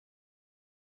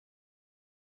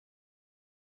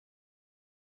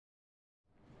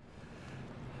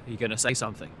Are you gonna say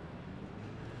something?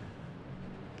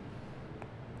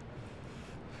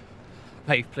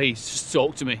 Babe, please, just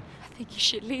talk to me. I think you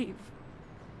should leave.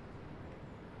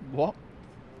 What?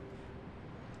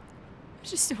 I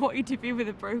just don't want you to be with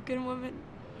a broken woman.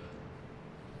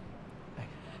 I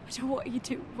don't want you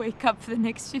to wake up for the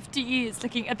next 50 years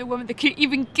looking at the woman that could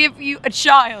even give you a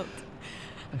child.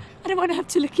 I don't want to have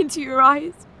to look into your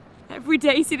eyes every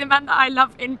day, see the man that I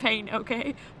love in pain,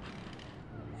 okay?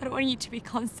 I don't want you to be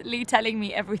constantly telling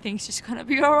me everything's just gonna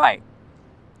be alright.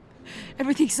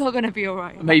 Everything's all gonna be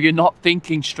alright. Maybe you're not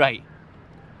thinking straight.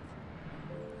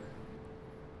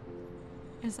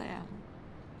 Yes, I am.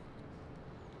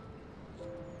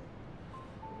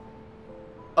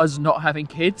 Us not having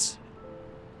kids?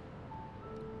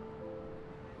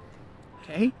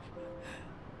 Okay?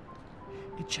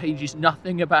 It changes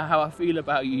nothing about how I feel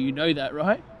about you, you know that,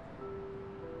 right?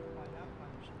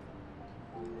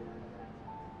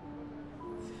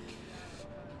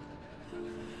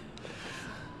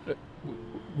 Look,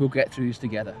 we'll get through this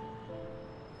together.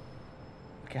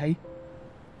 Okay?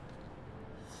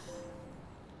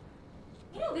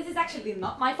 This is actually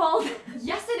not my fault.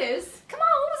 Yes, it is. Come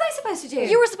on, what was I supposed to do?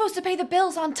 You were supposed to pay the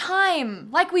bills on time,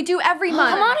 like we do every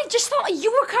month. Come on, I just thought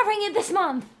you were covering it this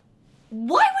month.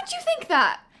 Why would you think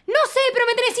that? No sé, pero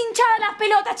me tenés hinchada las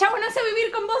pelotas, chavo. No sé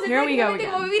vivir con vos. Here we go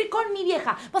tengo que vivir con mi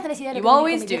vieja. Vos tenés idea de lo You que vivir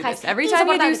always con mi do vieja this. es Every time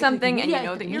you do insoportable. something and you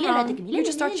know that you're wrong, you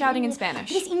just start shouting in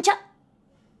Spanish. Tenés hincha...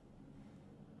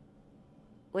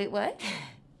 Wait, what?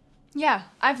 Yeah,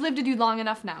 I've lived with you long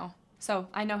enough now, so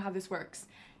I know how this works.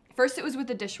 First it was with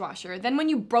the dishwasher, then when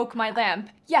you broke my lamp,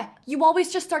 yeah, you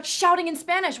always just start shouting in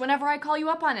Spanish whenever I call you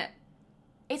up on it.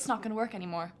 It's not gonna work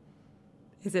anymore.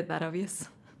 Is it that obvious?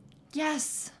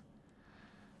 Yes.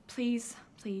 Please,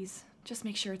 please, just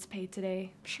make sure it's paid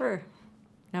today. Sure.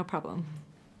 No problem.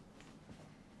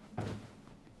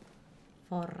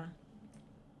 Forra.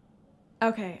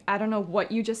 Okay, I don't know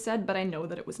what you just said, but I know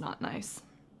that it was not nice.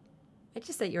 I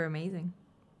just said you're amazing.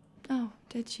 Oh,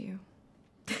 did you?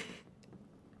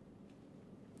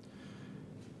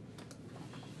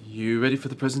 You ready for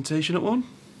the presentation at 1?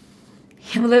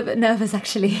 I'm a little bit nervous,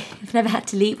 actually. I've never had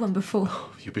to lead one before.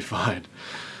 You'll be fine.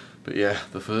 But yeah,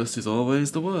 the first is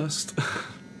always the worst.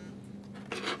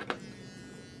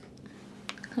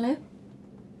 Hello?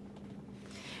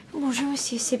 Bonjour,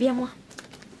 monsieur, c'est bien moi.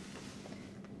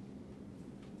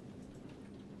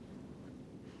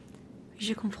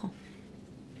 Je comprends.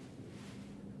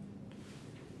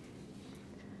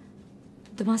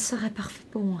 Demain serait parfait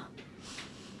pour moi.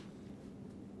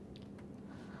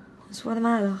 On se voit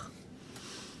demain alors.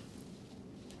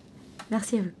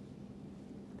 Merci à vous.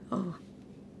 Au revoir.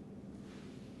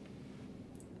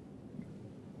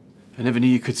 I never knew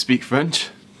you could speak French.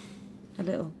 A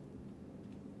little.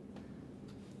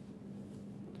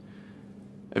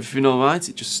 Everything all right?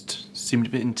 It just seemed a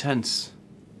bit intense.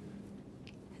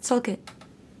 It's all good.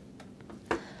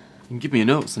 You can give me your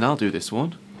notes and I'll do this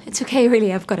one. It's okay,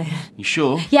 really, I've got it. You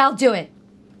sure? Yeah, I'll do it.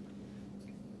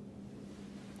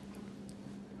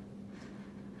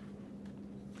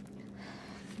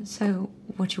 So,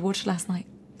 what'd you watch last night?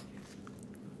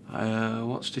 I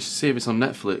watched this series on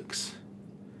Netflix.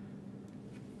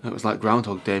 It was like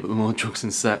Groundhog Day, but with more drugs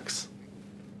and sex.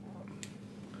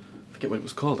 I forget what it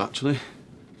was called, actually.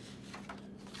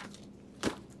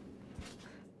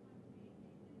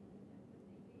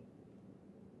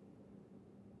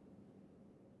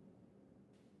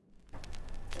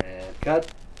 And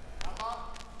cut.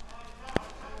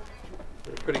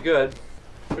 Pretty good.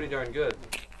 Pretty darn good.